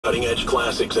Cutting-edge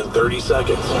classics in 30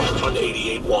 seconds on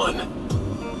 88.1.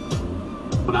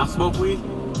 When I smoke weed,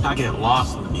 I get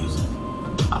lost in the music.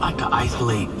 I like to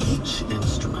isolate each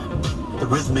instrument. The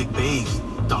rhythmic bass,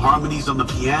 the harmonies on the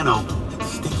piano, the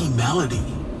sticky melody.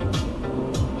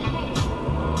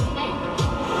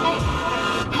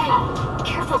 Hey,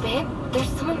 careful, babe. There's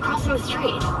someone crossing the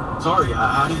street. Sorry,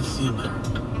 I didn't see him there.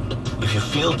 If you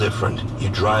feel different, you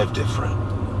drive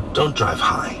different. Don't drive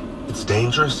high. It's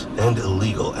dangerous and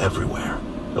illegal everywhere.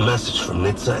 A message from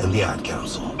NHTSA and the Ad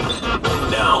Council.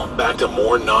 Now, back to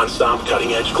more non-stop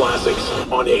cutting-edge classics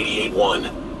on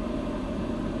 88.1.